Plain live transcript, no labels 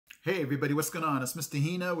Hey everybody, what's going on? It's Mr.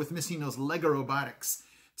 Hino with Miss Hino's Lego Robotics.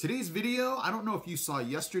 Today's video, I don't know if you saw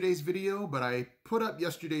yesterday's video, but I put up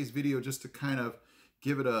yesterday's video just to kind of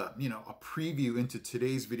give it a preview into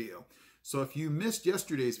today's video. So if you missed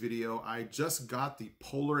yesterday's video, I just got the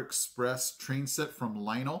Polar Express train set from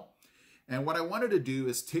Lionel. And what I wanted to do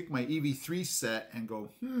is take my EV3 set and go,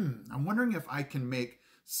 I'm wondering if I can make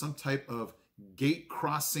some type of gate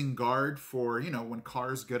crossing guard for, when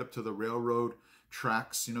cars get up to the railroad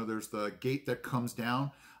tracks, there's the gate that comes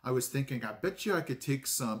down. I was thinking, I bet you I could take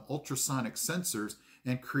some ultrasonic sensors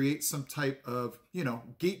and create some type of,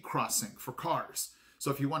 gate crossing for cars.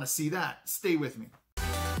 So if you want to see that, stay with me.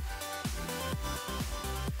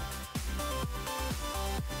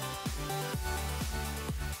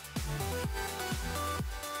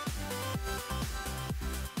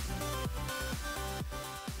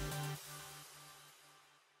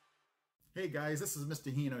 Hey guys, this is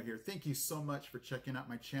Mr. Hino here. Thank you so much for checking out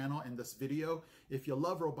my channel and this video. If you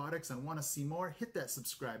love robotics and want to see more, hit that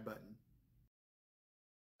subscribe button.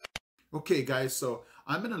 Okay guys, so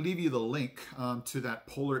I'm going to leave you the link to that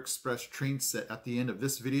Polar Express train set at the end of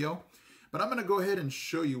this video. But I'm going to go ahead and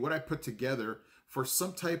show you what I put together for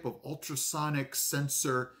some type of ultrasonic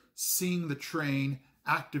sensor, seeing the train,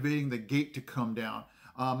 activating the gate to come down.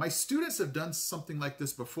 My students have done something like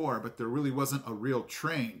this before, but there really wasn't a real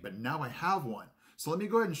train, but now I have one. So let me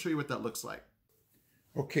go ahead and show you what that looks like.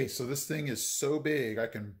 Okay, so this thing is so big, I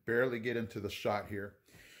can barely get into the shot here.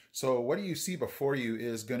 So what do you see before you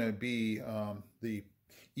is going to be the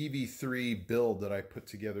EV3 build that I put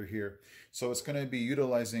together here. So it's going to be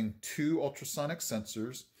utilizing two ultrasonic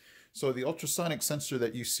sensors. So the ultrasonic sensor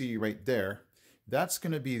that you see right there, that's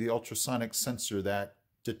going to be the ultrasonic sensor that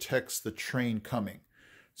detects the train coming.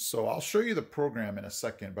 So I'll show you the program in a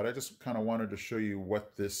second, but I just kind of wanted to show you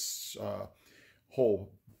what this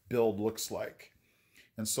whole build looks like.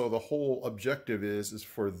 And so the whole objective is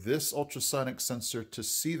for this ultrasonic sensor to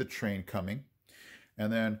see the train coming.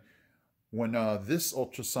 And then when this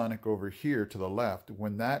ultrasonic over here to the left,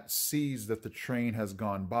 when that sees that the train has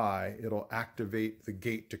gone by, it'll activate the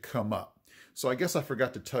gate to come up. So I guess I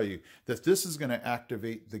forgot to tell you that this is going to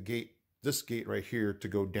activate the gate, this gate right here, to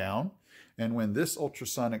go down. And when this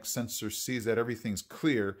ultrasonic sensor sees that everything's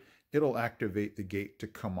clear, it'll activate the gate to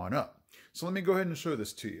come on up. So let me go ahead and show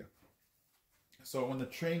this to you. So when the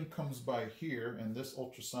train comes by here and this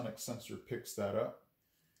ultrasonic sensor picks that up,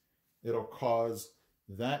 it'll cause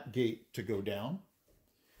that gate to go down.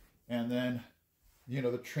 And then,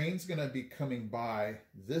 the train's going to be coming by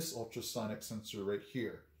this ultrasonic sensor right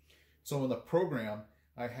here. So in the program,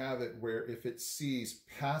 I have it where if it sees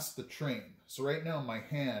past the train, so right now my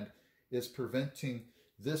hand is preventing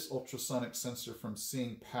this ultrasonic sensor from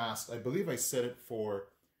seeing past, I believe I set it for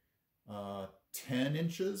 10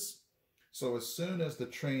 inches. So as soon as the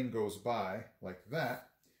train goes by like that,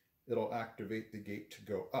 it'll activate the gate to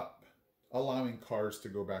go up, allowing cars to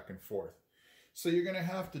go back and forth. So you're going to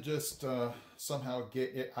have to just somehow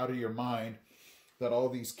get it out of your mind that all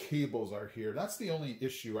these cables are here. That's the only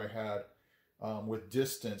issue I had with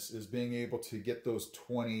distance, is being able to get those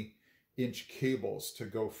 20-inch cables to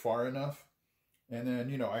go far enough. And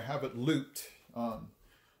then, I have it looped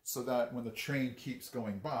so that when the train keeps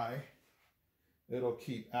going by, it'll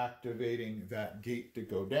keep activating that gate to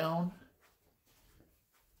go down.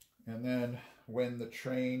 And then when the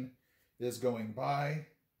train is going by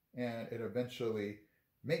and it eventually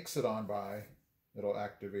makes it on by, it'll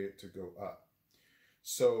activate it to go up.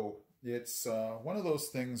 So it's one of those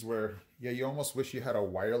things where, you almost wish you had a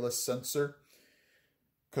wireless sensor,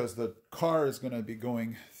 because the car is going to be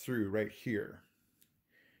going through right here.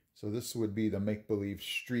 So this would be the make-believe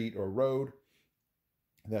street or road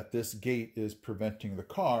that this gate is preventing the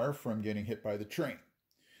car from getting hit by the train.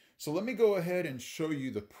 So let me go ahead and show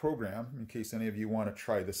you the program in case any of you want to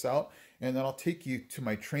try this out, and then I'll take you to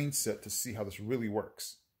my train set to see how this really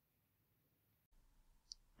works.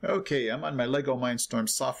 Okay, I'm on my Lego Mindstorm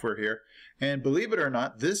software here, and believe it or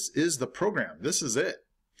not, this is the program. This is it.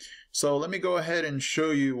 So let me go ahead and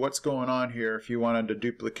show you what's going on here if you wanted to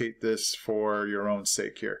duplicate this for your own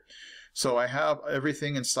sake here. So I have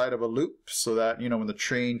everything inside of a loop so that, when the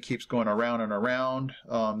train keeps going around and around,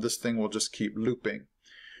 this thing will just keep looping.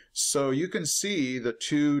 So you can see the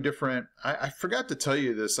two different, I forgot to tell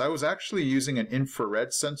you this, I was actually using an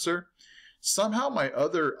infrared sensor. Somehow my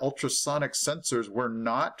other ultrasonic sensors were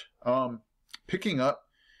not picking up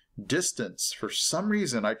distance. For some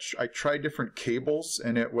reason, I tried different cables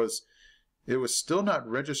and it was still not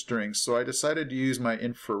registering, so I decided to use my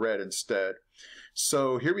infrared instead.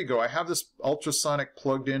 So here we go. I have this ultrasonic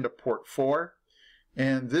plugged into port 4,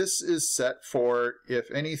 And this is set for if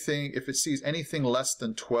it sees anything less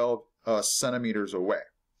than 12 centimeters away.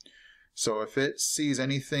 So if it sees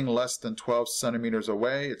anything less than 12 centimeters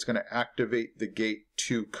away, it's going to activate the gate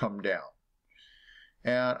to come down.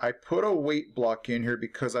 And I put a weight block in here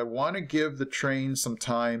because I want to give the train some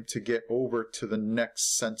time to get over to the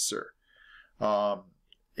next sensor.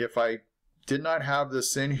 If I did not have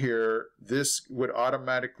this in here, this would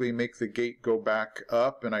automatically make the gate go back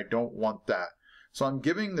up, and I don't want that. So I'm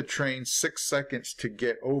giving the train 6 seconds to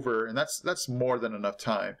get over, and that's more than enough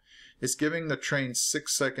time. It's giving the train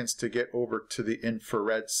 6 seconds to get over to the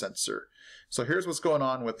infrared sensor. So here's what's going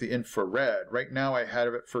on with the infrared. Right now I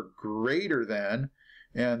have it for greater than,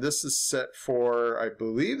 and this is set for, I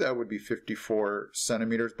believe that would be 54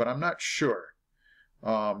 centimeters, but I'm not sure.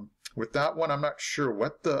 With that one, I'm not sure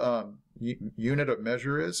what the unit of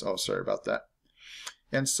measure is. Oh, sorry about that.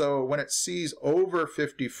 And so when it sees over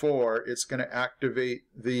 54, it's going to activate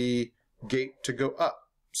the gate to go up.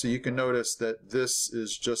 So you can notice that this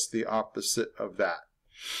is just the opposite of that.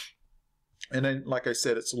 And then, like I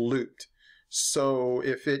said, it's looped. So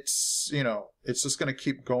if it's, it's just going to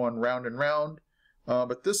keep going round and round.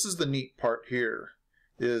 But this is the neat part here,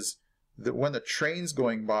 is that when the train's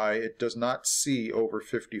going by, it does not see over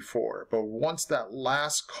 54. But once that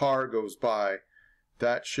last car goes by,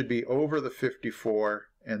 that should be over the 54,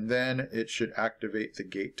 and then it should activate the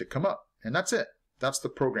gate to come up. And that's it. That's the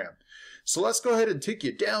program. So let's go ahead and take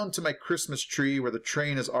you down to my Christmas tree where the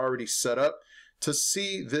train is already set up to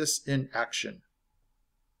see this in action.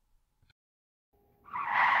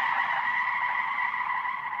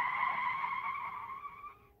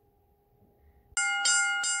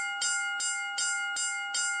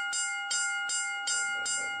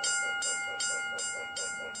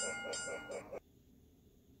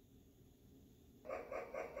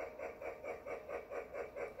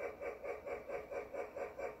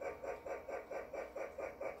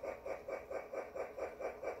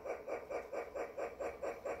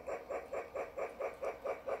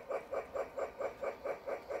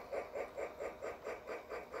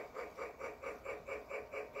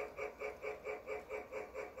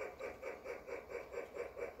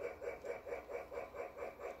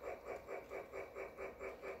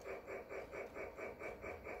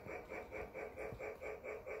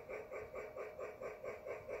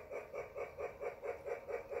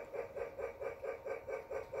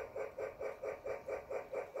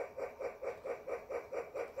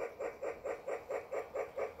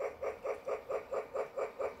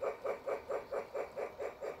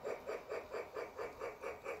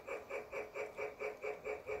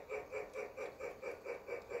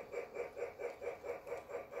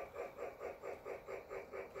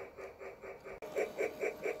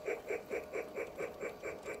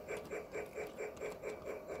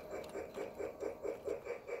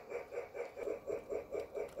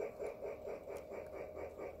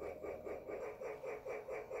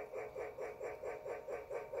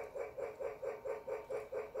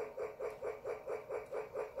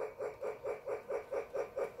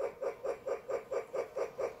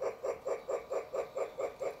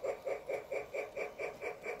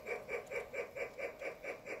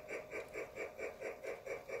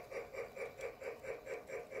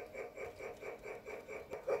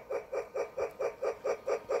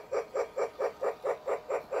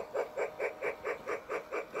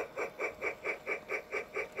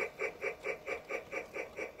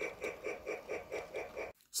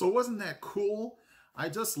 So wasn't that cool? I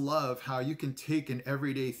just love how you can take an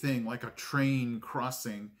everyday thing like a train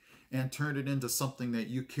crossing and turn it into something that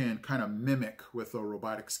you can kind of mimic with a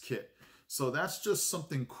robotics kit. So that's just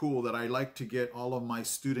something cool that I like to get all of my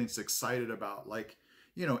students excited about. Like,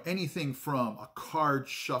 anything from a card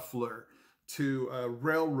shuffler to a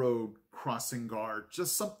railroad crossing guard,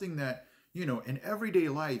 just something that, in everyday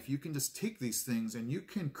life, you can just take these things and you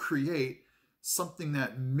can create something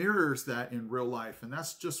that mirrors that in real life. And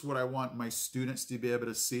that's just what I want my students to be able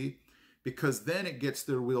to see, because then it gets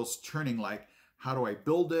their wheels turning. Like, how do I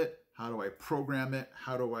build it? How do I program it?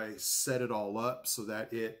 How do I set it all up so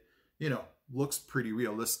that it, looks pretty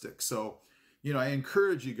realistic? So, I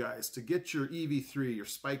encourage you guys to get your EV3, your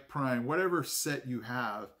Spike Prime, whatever set you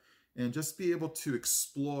have, and just be able to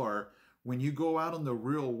explore when you go out in the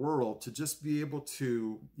real world, to just be able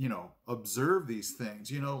to, observe these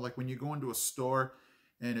things. Like when you go into a store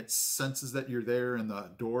and it senses that you're there and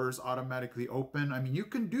the doors automatically open. I mean, you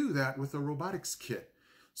can do that with a robotics kit.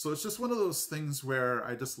 So it's just one of those things where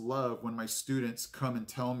I just love when my students come and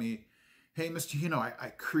tell me, hey, Mr. I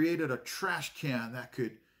created a trash can that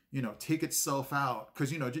could, take itself out.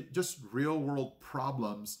 Because, just real world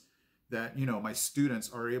problems, that, you know, my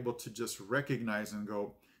students are able to just recognize and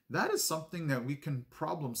go, that is something that we can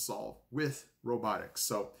problem solve with robotics.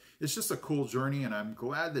 So it's just a cool journey, and I'm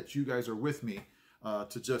glad that you guys are with me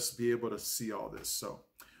to just be able to see all this. So,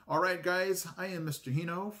 all right, guys, I am Mr.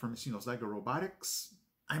 Hino from Hino's Lego Robotics.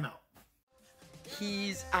 I'm out.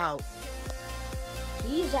 He's out.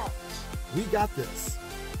 He's out. We got this.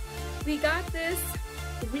 We got this.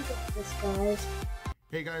 We got this, guys.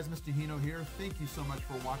 Hey guys, Mr. Hino here. Thank you so much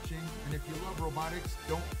for watching. And if you love robotics,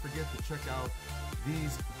 don't forget to check out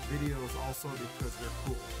these videos also because they're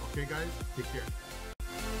cool. Okay guys, take care.